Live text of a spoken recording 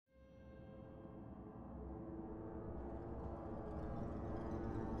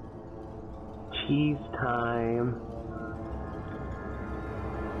Cheese time.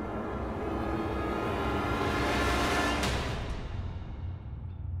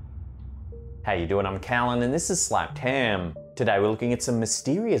 How you doing? I'm Callan and this is Slapped Ham. Today we're looking at some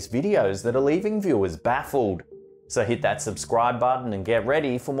mysterious videos that are leaving viewers baffled. So hit that subscribe button and get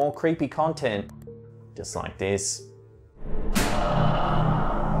ready for more creepy content just like this.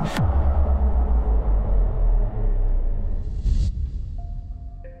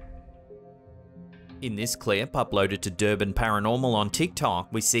 In this clip, uploaded to Durban Paranormal on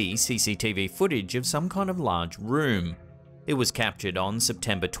TikTok, we see CCTV footage of some kind of large room. It was captured on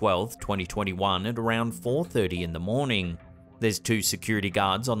September 12, 2021 at around 4:30 in the morning. There's two security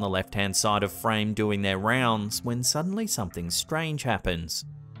guards on the left-hand side of frame doing their rounds when suddenly something strange happens.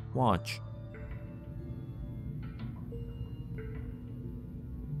 Watch.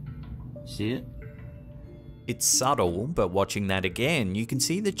 See it? It's subtle, but watching that again, you can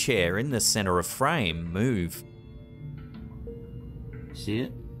see the chair in the center of frame move. See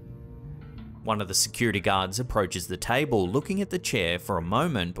it? One of the security guards approaches the table, looking at the chair for a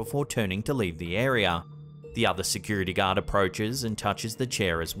moment before turning to leave the area. The other security guard approaches and touches the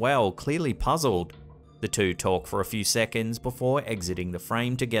chair as well, clearly puzzled. The two talk for a few seconds before exiting the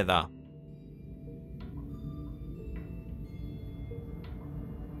frame together.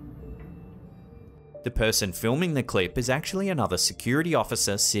 The person filming the clip is actually another security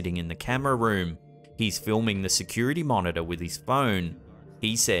officer sitting in the camera room. He's filming the security monitor with his phone.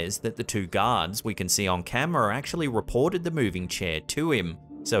 He says that the two guards we can see on camera actually reported the moving chair to him,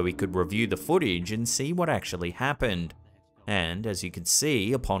 so he could review the footage and see what actually happened. And as you can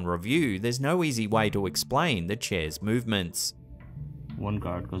see, upon review, there's no easy way to explain the chair's movements. One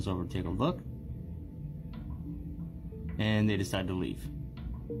guard goes over to take a look, and they decide to leave.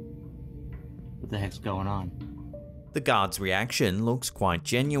 What the heck's going on? The guard's reaction looks quite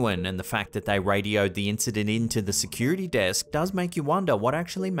genuine, and the fact that they radioed the incident into the security desk does make you wonder what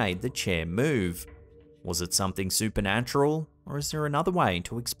actually made the chair move. Was it something supernatural, or is there another way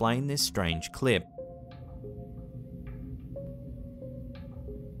to explain this strange clip?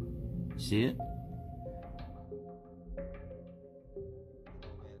 See it?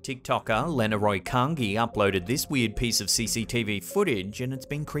 TikToker Lenaroy Kangi uploaded this weird piece of CCTV footage and it's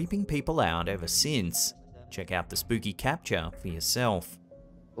been creeping people out ever since. Check out the spooky capture for yourself.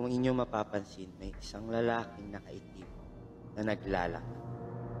 Kung inyo mapapansin, may isang lalaking nakaitim na naglalakad.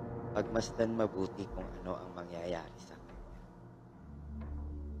 Pagmasdan mabuti kung ano ang mangyayari sa kanya.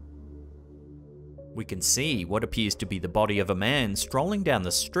 We can see what appears to be the body of a man strolling down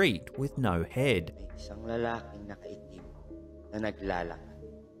the street with no head. May isang lalaking nakaitim na naglalakad.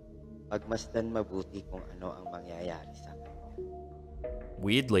 Pagmasdan mabuti kung ano ang mangyayari sa kanya.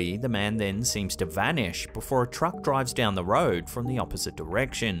 Weirdly, the man then seems to vanish before a truck drives down the road from the opposite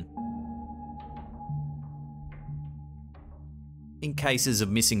direction. In cases of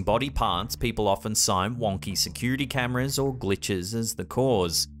missing body parts, people often cite wonky security cameras or glitches as the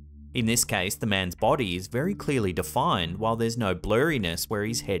cause. In this case, the man's body is very clearly defined while there's no blurriness where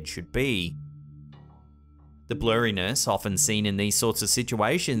his head should be. The blurriness often seen in these sorts of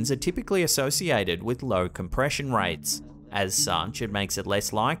situations are typically associated with low compression rates. As such, it makes it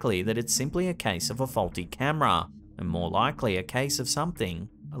less likely that it's simply a case of a faulty camera, and more likely a case of something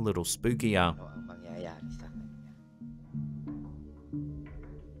a little spookier.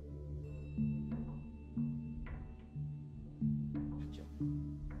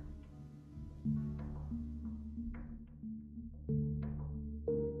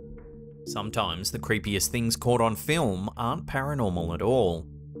 Sometimes the creepiest things caught on film aren't paranormal at all.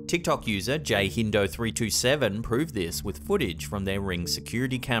 TikTok user jhindo327 proved this with footage from their Ring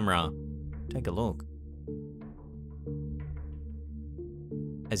security camera. Take a look.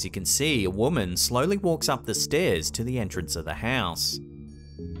 As you can see, a woman slowly walks up the stairs to the entrance of the house.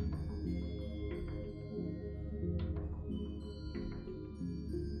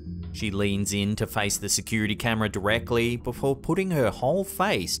 She leans in to face the security camera directly before putting her whole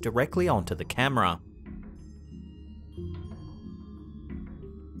face directly onto the camera.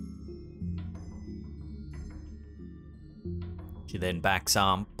 She then backs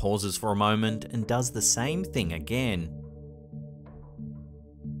up, pauses for a moment, and does the same thing again.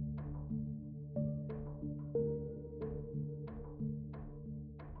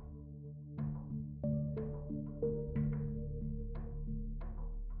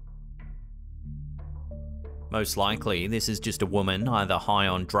 Most likely, this is just a woman either high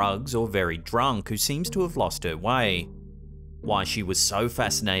on drugs or very drunk who seems to have lost her way. Why she was so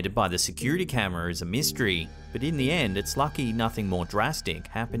fascinated by the security camera is a mystery, but in the end, it's lucky nothing more drastic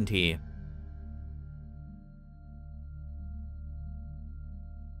happened here.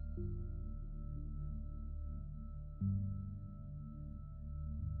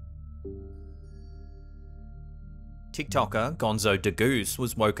 TikToker Gonzo DeGoose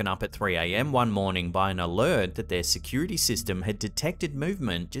was woken up at 3 AM one morning by an alert that their security system had detected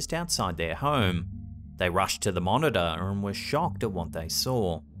movement just outside their home. They rushed to the monitor and were shocked at what they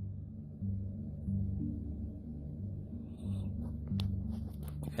saw.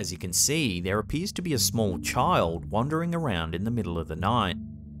 As you can see, there appears to be a small child wandering around in the middle of the night.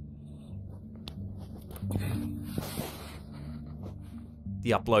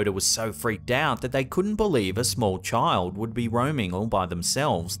 The uploader was so freaked out that they couldn't believe a small child would be roaming all by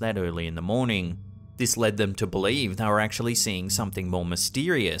themselves that early in the morning. This led them to believe they were actually seeing something more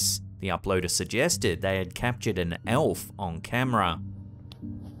mysterious. The uploader suggested they had captured an elf on camera.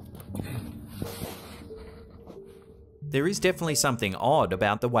 There is definitely something odd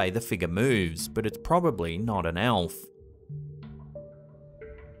about the way the figure moves, but it's probably not an elf.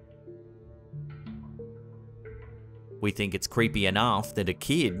 We think it's creepy enough that a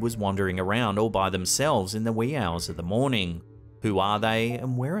kid was wandering around all by themselves in the wee hours of the morning. Who are they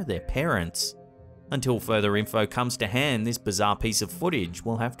and where are their parents? Until further info comes to hand, this bizarre piece of footage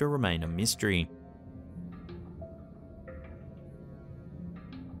will have to remain a mystery.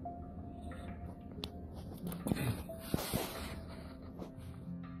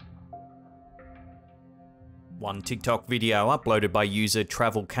 One TikTok video uploaded by user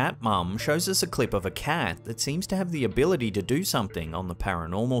Travel Cat Mum shows us a clip of a cat that seems to have the ability to do something on the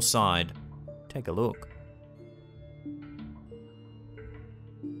paranormal side. Take a look.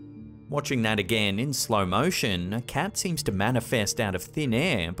 Watching that again in slow motion, a cat seems to manifest out of thin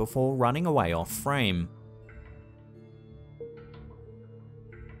air before running away off frame.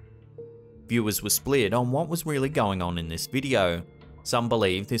 Viewers were split on what was really going on in this video. Some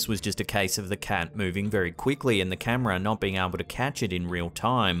believe this was just a case of the cat moving very quickly and the camera not being able to catch it in real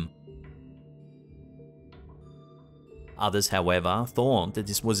time. Others, however, thought that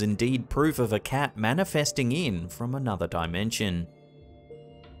this was indeed proof of a cat manifesting in from another dimension.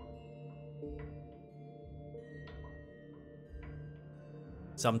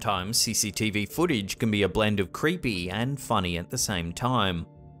 Sometimes CCTV footage can be a blend of creepy and funny at the same time.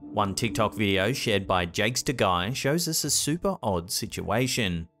 One TikTok video shared by Jakester Guy shows us a super odd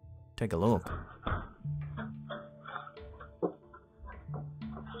situation. Take a look.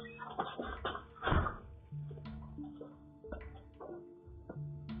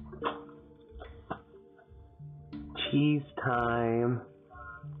 Cheese time.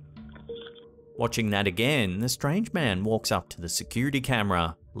 Watching that again, the strange man walks up to the security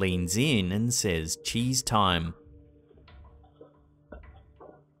camera, leans in and says, "Cheese time."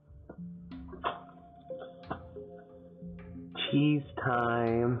 Cheese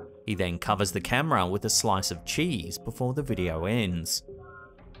time. He then covers the camera with a slice of cheese before the video ends.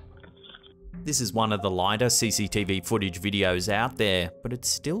 This is one of the lighter CCTV footage videos out there, but it's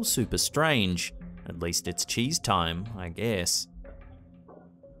still super strange. At least it's cheese time, I guess.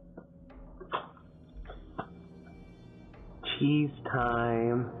 Cheese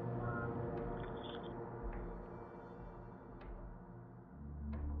time.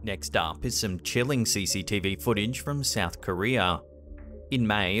 Next up is some chilling CCTV footage from South Korea. In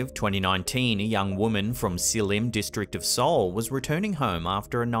May of 2019, a young woman from Silim district of Seoul was returning home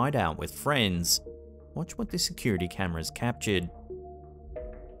after a night out with friends. Watch what the security cameras captured.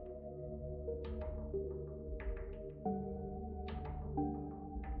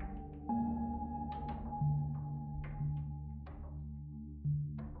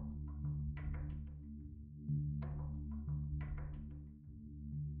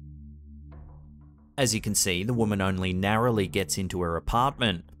 As you can see, the woman only narrowly gets into her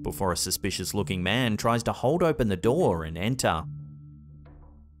apartment before a suspicious-looking man tries to hold open the door and enter.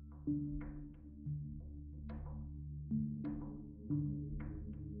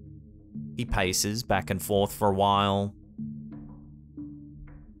 He paces back and forth for a while.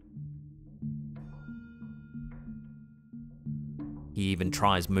 He even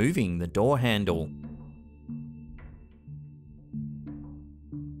tries moving the door handle.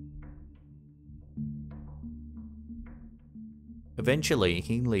 Eventually,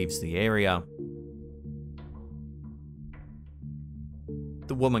 he leaves the area.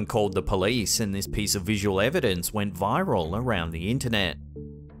 The woman called the police and this piece of visual evidence went viral around the internet.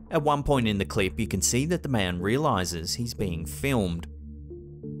 At one point in the clip, you can see that the man realizes he's being filmed.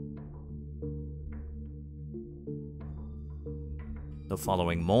 The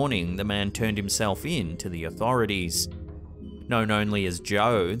following morning, the man turned himself in to the authorities. Known only as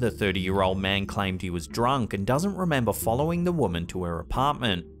Joe, the 30-year-old man claimed he was drunk and doesn't remember following the woman to her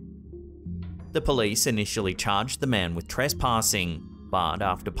apartment. The police initially charged the man with trespassing, but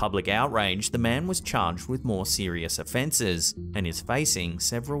after public outrage, the man was charged with more serious offences and is facing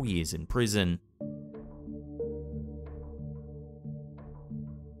several years in prison.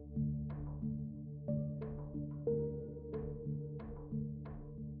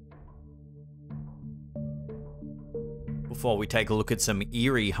 Before we take a look at some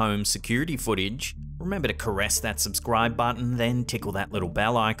eerie home security footage, remember to caress that subscribe button, then tickle that little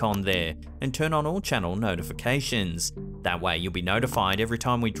bell icon there, and turn on all channel notifications. That way you'll be notified every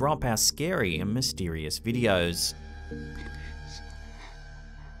time we drop our scary and mysterious videos.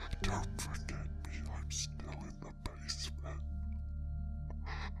 Don't forget me, I'm still in the basement.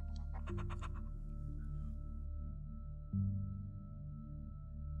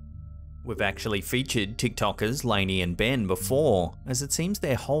 We've actually featured TikTokers Lainey and Ben before, as it seems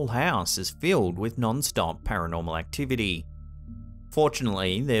their whole house is filled with non-stop paranormal activity.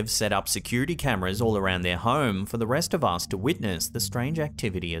 Fortunately, they've set up security cameras all around their home for the rest of us to witness the strange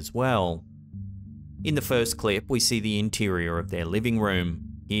activity as well. In the first clip, we see the interior of their living room.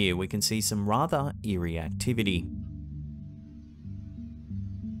 Here we can see some rather eerie activity.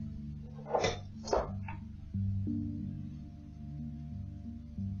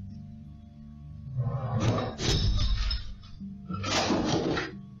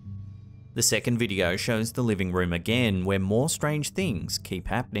 The second video shows the living room again, where more strange things keep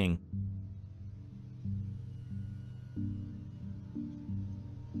happening.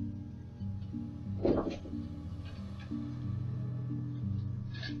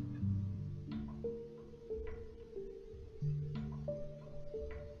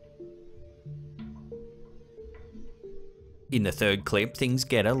 In the third clip, things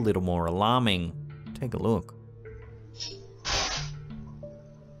get a little more alarming. Take a look.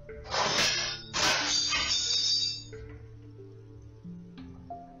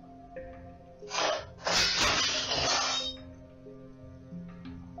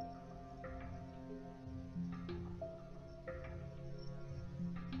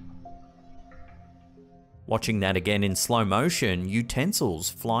 Watching that again in slow motion, utensils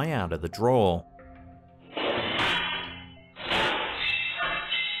fly out of the drawer.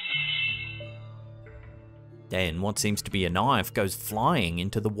 Then what seems to be a knife goes flying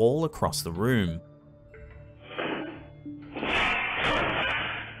into the wall across the room.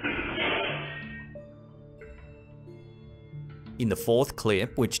 In the fourth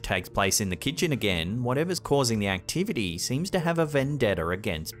clip, which takes place in the kitchen again, whatever's causing the activity seems to have a vendetta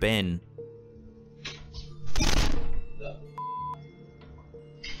against Ben.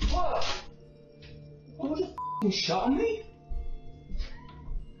 What? What the f***ing shot at me?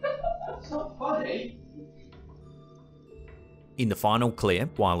 That's not funny. In the final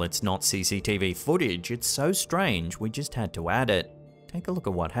clip, while it's not CCTV footage, it's so strange we just had to add it. Take a look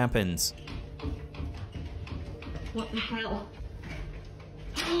at what happens. What the hell?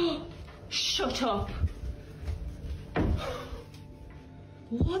 Shut up!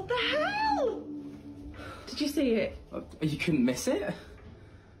 What the hell? Did you see it? You couldn't miss it?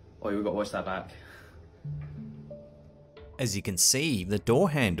 Oh, we've got to watch that back. As you can see, the door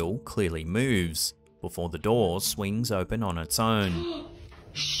handle clearly moves, before the door swings open on its own.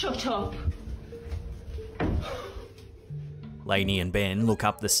 Shut up! Lainey and Ben look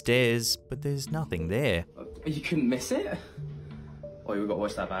up the stairs, but there's nothing there. You couldn't miss it? Oh, we've got to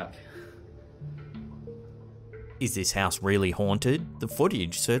watch that back. Is this house really haunted? The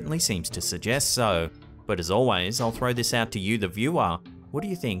footage certainly seems to suggest so. But as always, I'll throw this out to you, the viewer. What do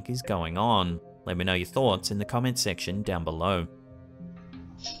you think is going on? Let me know your thoughts in the comments section down below.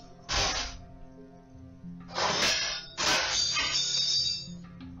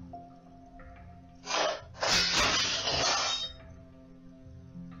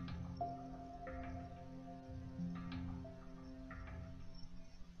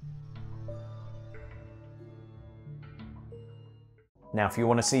 Now if you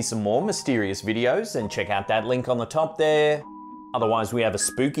want to see some more mysterious videos, then check out that link on the top there. Otherwise we have a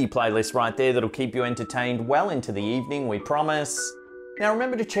spooky playlist right there that'll keep you entertained well into the evening, we promise. Now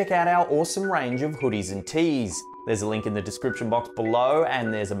remember to check out our awesome range of hoodies and tees. There's a link in the description box below,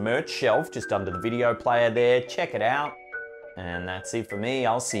 and there's a merch shelf just under the video player there. Check it out. And that's it for me.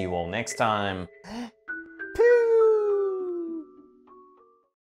 I'll see you all next time.